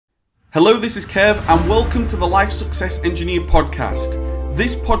Hello, this is Kev, and welcome to the Life Success Engineer podcast.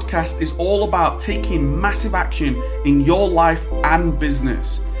 This podcast is all about taking massive action in your life and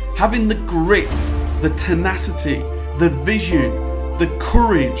business, having the grit, the tenacity, the vision, the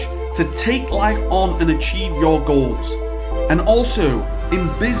courage to take life on and achieve your goals. And also,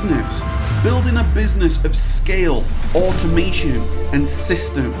 in business, building a business of scale, automation, and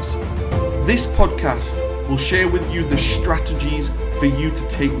systems. This podcast will share with you the strategies for you to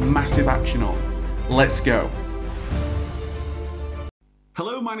take massive action on. Let's go.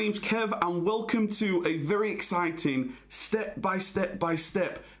 Hello, my name's Kev, and welcome to a very exciting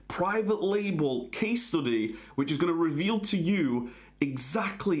step-by-step private label case study, which is going to reveal to you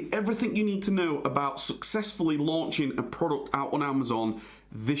exactly everything you need to know about successfully launching a product out on Amazon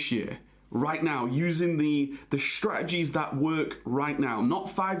this year. Right now, using the strategies that work right now,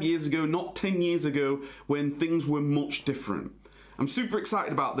 not 5 years ago, not 10 years ago, when things were much different. I'm super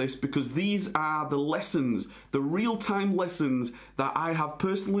excited about this because these are the lessons, the real-time lessons that I have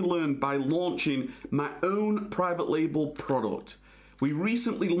personally learned by launching my own private label product. We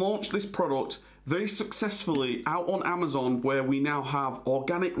recently launched this product very successfully out on Amazon, where we now have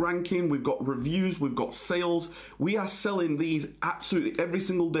organic ranking, we've got reviews, we've got sales. We are selling these absolutely every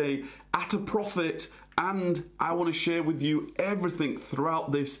single day at a profit, and I want to share with you everything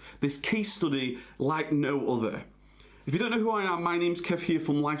throughout this case study like no other. If you don't know who I am, my name's Kev here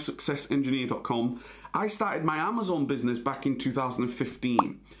from LifeSuccessEngineer.com. I started my Amazon business back in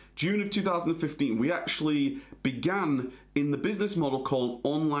 2015. June of 2015, we actually began in the business model called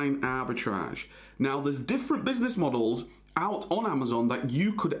online arbitrage. Now, there's different business models out on Amazon that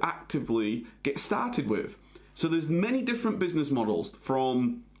you could actively get started with. So there's many different business models,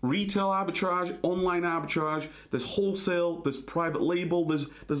 from retail arbitrage, online arbitrage, there's wholesale, there's private label, there's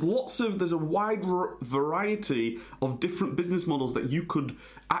a wide variety of different business models that you could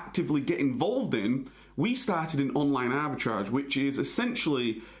actively get involved in. We started in online arbitrage, which is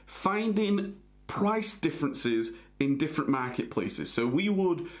essentially finding price differences in different marketplaces. So we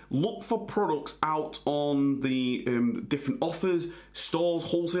would look for products out on the different offers, stores,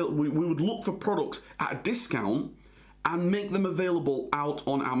 wholesale. We would look for products at a discount and make them available out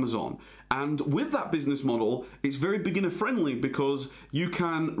on Amazon. And with that business model, it's very beginner friendly because you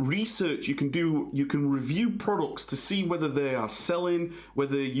can research, you can review products to see whether they are selling,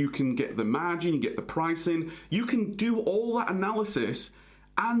 whether you can get the margin, you get the pricing. You can do all that analysis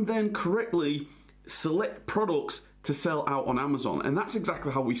and then correctly select products to sell out on Amazon. And that's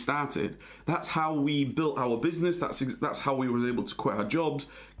exactly how we started. That's how we built our business. That's how we were able to quit our jobs,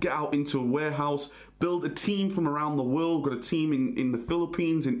 get out into a warehouse, build a team from around the world. We've got a team in the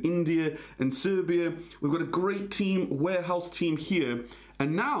Philippines, in India, and Serbia. We've got a great team, warehouse team here.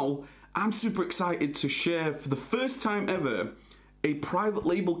 And now I'm super excited to share for the first time ever a private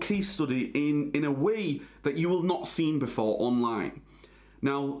label case study in a way that you will not seen before online.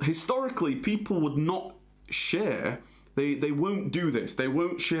 Now, historically, people would not share. They won't do this. They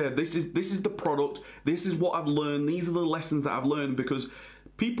won't share. This is the product. This is what I've learned. These are the lessons that I've learned, because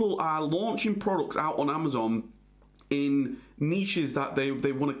people are launching products out on Amazon in niches that they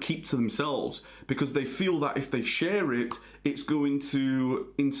want to keep to themselves, because they feel that if they share it, it's going to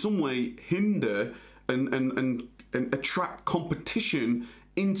in some way hinder and attract competition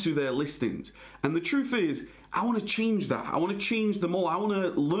into their listings. And the truth is, I want to change that. I want to change them all. I want to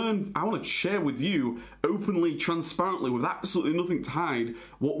learn. I want to share with you openly, transparently, with absolutely nothing to hide,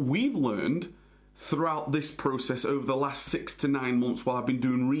 what we've learned throughout this process over the last 6 to 9 months, while I've been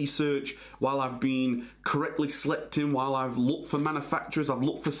doing research, while I've been correctly selecting, while I've looked for manufacturers, I've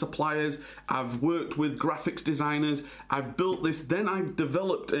looked for suppliers, I've worked with graphics designers, I've built this, then I've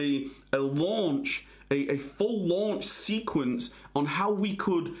developed a full launch sequence on how we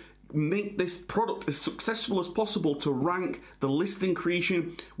could make this product as successful as possible to rank the listing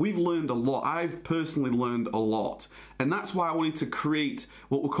creation. We've learned a lot. I've personally learned a lot. And that's why I wanted to create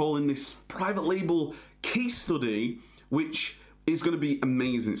what we're calling this private label case study, which is going to be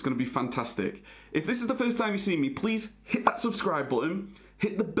amazing. It's going to be fantastic. If this is the first time you've seen me, please hit that subscribe button.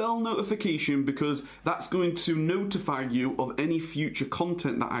 Hit the bell notification, because that's going to notify you of any future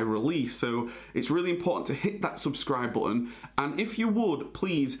content that I release. So it's really important to hit that subscribe button. And if you would,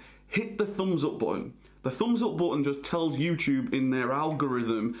 please hit the thumbs up button. The thumbs up button just tells YouTube in their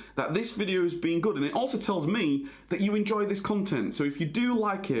algorithm that this video is being good. And it also tells me that you enjoy this content. So if you do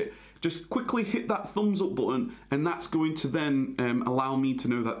like it, just quickly hit that thumbs up button, and that's going to then allow me to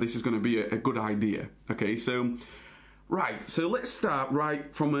know that this is going to be a good idea. Okay, so right, so let's start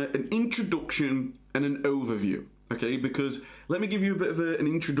right from an introduction and an overview. okay? Because let me give you a bit of an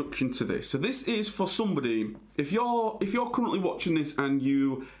introduction to this. So this is for somebody, if you're currently watching this and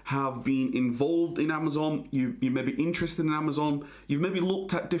you have been involved in Amazon, you may be interested in Amazon, you've maybe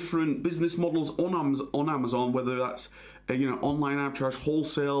looked at different business models on Amazon, whether that's online arbitrage,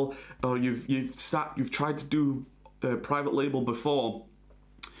 wholesale, or you've tried to do private label before,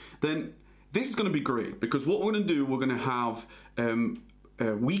 then this is going to be great, because what we're going to do, we're going to have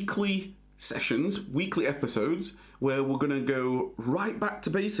weekly sessions, weekly episodes, where we're going to go right back to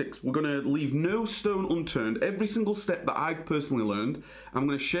basics. We're going to leave no stone unturned. Every single step that I've personally learned, I'm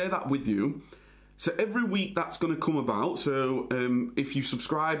going to share that with you. So every week that's going to come about. So if you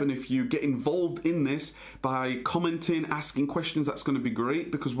subscribe and if you get involved in this by commenting, asking questions, that's going to be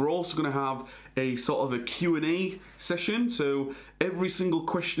great, because we're also going to have a sort of a Q&A session. So every single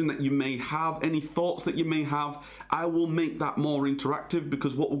question that you may have, any thoughts that you may have, I will make that more interactive,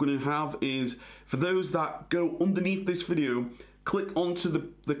 because what we're going to have is, for those that go underneath this video, click onto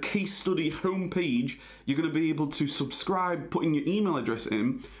the case study homepage, you're going to be able to subscribe, put in your email address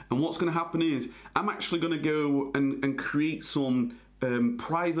in, and what's going to happen is I'm actually going to go and create some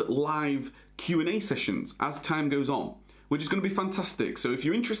private live Q&A sessions as time goes on, which is going to be fantastic. So if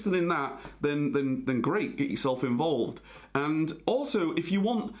you're interested in that, then great, get yourself involved. And also, if you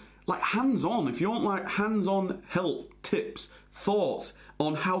want like hands-on, if you want like hands-on help, tips, thoughts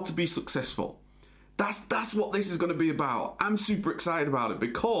on how to be successful, that's what this is going to be about. I'm super excited about it,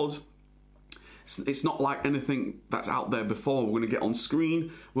 because it's not like anything that's out there before. We're going to get on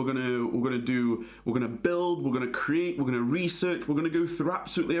screen. We're going to build. We're going to create. We're going to research. We're going to go through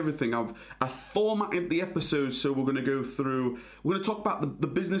absolutely everything. I've formatted the episodes, so we're going to go through. We're going to talk about the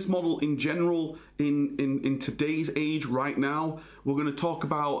business model in general in today's age right now. We're going to talk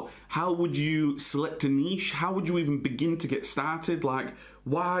about how would you select a niche? How would you even begin to get started? Like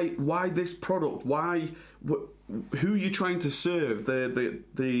why this product? Who you're trying to serve,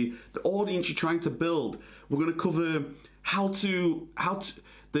 the audience you're trying to build. We're going to cover how to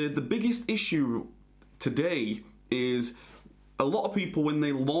the biggest issue today is a lot of people, when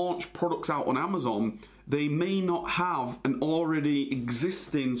they launch products out on Amazon, they may not have an already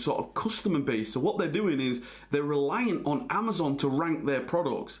existing sort of customer base. So what they're doing is they're reliant on Amazon to rank their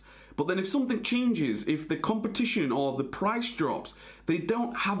products. But then if something changes, if the competition or the price drops, they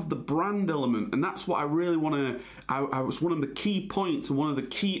don't have the brand element. And that's what I really want to, I was one of the key points and one of the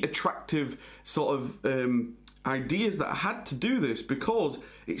key attractive sort of ideas that I had to do this, because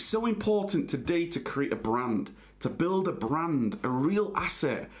it's so important today to create a brand, to build a brand, a real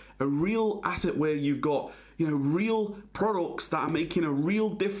asset where you've got, real products that are making a real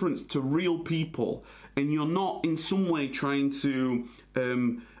difference to real people. And you're not in some way trying to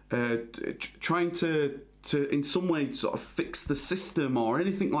in some way sort of fix the system or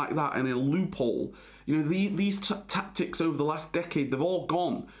anything like that in a loophole. These tactics over the last decade, they've all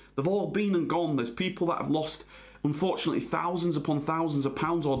gone. They've all been and gone. There's people that have lost, unfortunately, thousands upon thousands of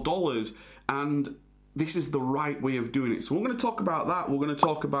pounds or dollars, and this is the right way of doing it. So we're going to talk about that. We're going to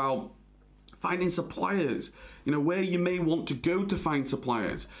talk about finding suppliers, where you may want to go to find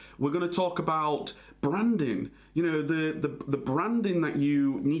suppliers. We're going to talk about branding, the branding that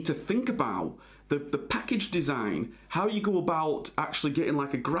you need to think about, the package design, how you go about actually getting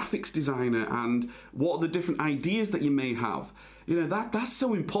like a graphics designer, and what are the different ideas that you may have. That's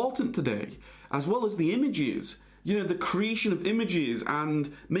so important today, as well as the images. The creation of images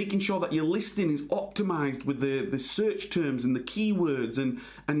and making sure that your listing is optimized with the search terms and the keywords, and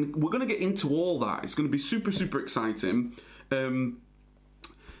we're going to get into all that. It's going to be super, super exciting,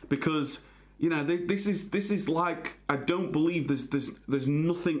 because this is like, I don't believe there's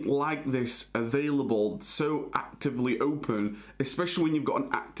nothing like this available so actively open, especially when you've got an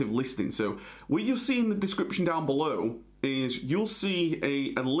active listing. So what you'll see in the description down below is you'll see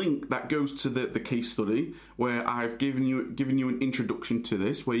a link that goes to the case study, where I've given you an introduction to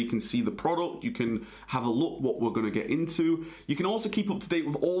this, where you can see the product, you can have a look what we're going to get into. You can also keep up to date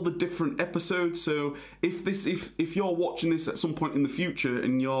with all the different episodes. So if you're watching this at some point in the future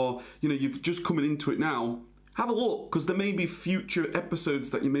and you've just coming into it now, have a look, because there may be future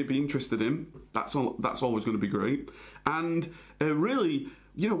episodes that you may be interested in. That's always going to be great. And really,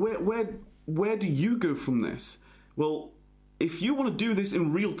 where do you go from this? Well, if you want to do this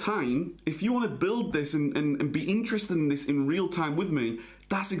in real time, if you want to build this and be interested in this in real time with me,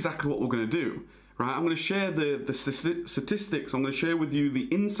 that's exactly what we're going to do, right? I'm going to share the statistics. I'm going to share with you the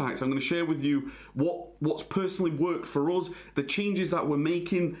insights. I'm going to share with you what's personally worked for us, the changes that we're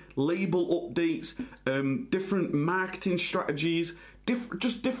making, label updates, different marketing strategies,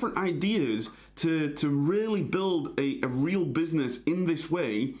 just different ideas to really build a real business in this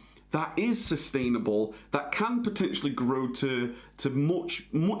way that is sustainable, that can potentially grow to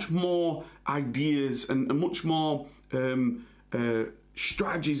much more ideas and much more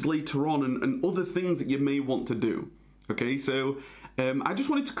strategies later on, and other things that you may want to do. Okay, so I just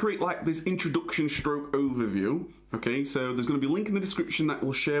wanted to create like this introduction stroke overview. Okay, so there's going to be a link in the description that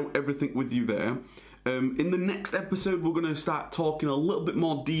will share everything with you there. In the next episode, we're going to start talking a little bit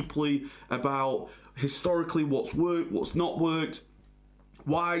more deeply about historically what's worked, what's not worked,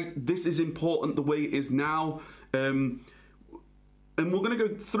 why this is important the way it is now, and we're going to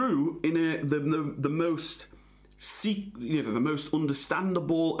go through in the most the most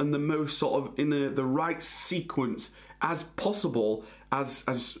understandable and the most sort of in the right sequence as possible,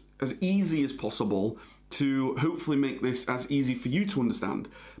 as easy as possible, to hopefully make this as easy for you to understand.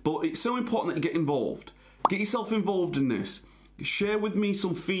 But it's so important that you get involved. Get yourself involved in this. Share with me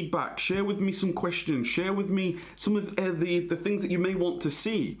some feedback. Share with me some questions. Share with me some of the things that you may want to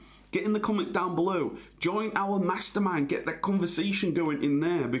see. Get in the comments down below. Join our mastermind. Get that conversation going in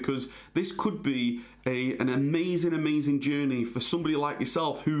there, because this could be an amazing journey for somebody like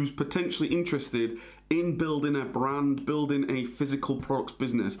yourself who's potentially interested in building a brand, building a physical products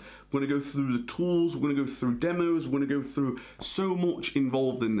business. We're going to go through the tools, we're going to go through demos, we're going to go through so much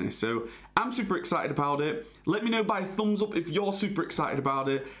involved in this. So I'm super excited about it. Let me know by a thumbs up if you're super excited about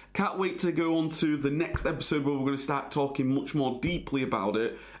it. Can't wait to go on to the next episode where we're going to start talking much more deeply about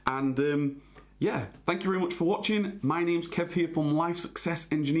it. And yeah, thank you very much for watching. My name's Kev here from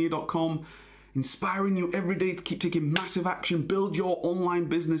LifeSuccessEngineer.com. Inspiring you every day to keep taking massive action, build your online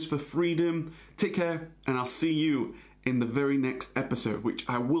business for freedom. Take care, and I'll see you in the very next episode, which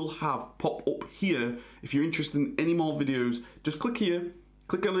I will have pop up here. If you're interested in any more videos, just click here,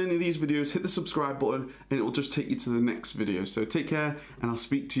 click on any of these videos, hit the subscribe button, and it will just take you to the next video. So take care, and I'll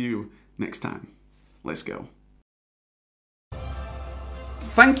speak to you next time. Let's go.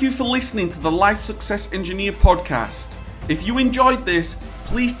 Thank you for listening to the Life Success Engineer podcast. If you enjoyed this,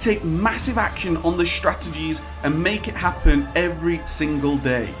 please take massive action on the strategies and make it happen every single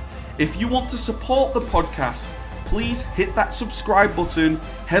day. If you want to support the podcast, please hit that subscribe button,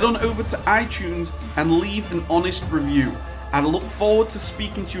 head on over to iTunes and leave an honest review. I look forward to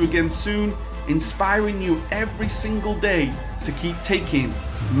speaking to you again soon, inspiring you every single day to keep taking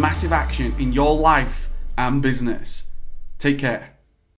massive action in your life and business. Take care.